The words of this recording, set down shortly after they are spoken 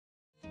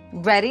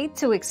Ready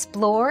to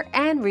explore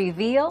and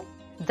reveal?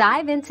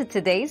 Dive into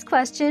today's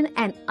question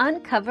and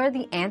uncover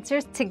the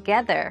answers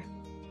together.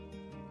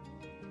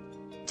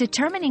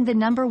 Determining the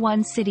number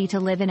one city to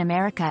live in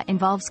America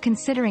involves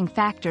considering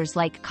factors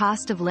like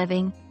cost of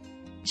living,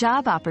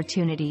 job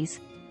opportunities,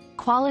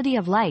 quality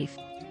of life,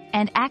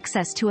 and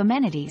access to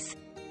amenities.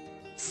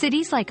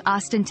 Cities like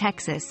Austin,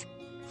 Texas,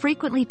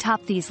 frequently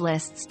top these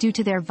lists due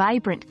to their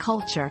vibrant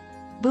culture,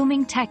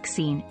 booming tech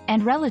scene,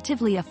 and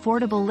relatively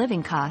affordable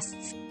living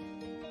costs.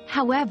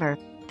 However,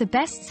 the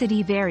best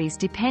city varies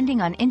depending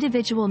on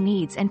individual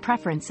needs and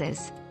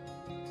preferences.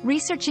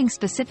 Researching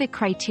specific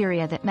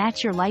criteria that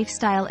match your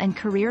lifestyle and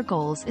career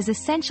goals is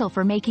essential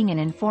for making an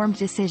informed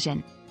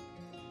decision.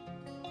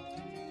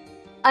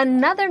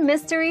 Another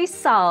mystery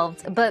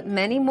solved, but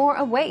many more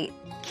await.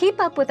 Keep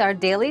up with our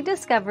daily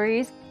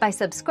discoveries by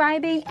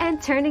subscribing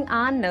and turning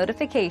on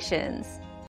notifications.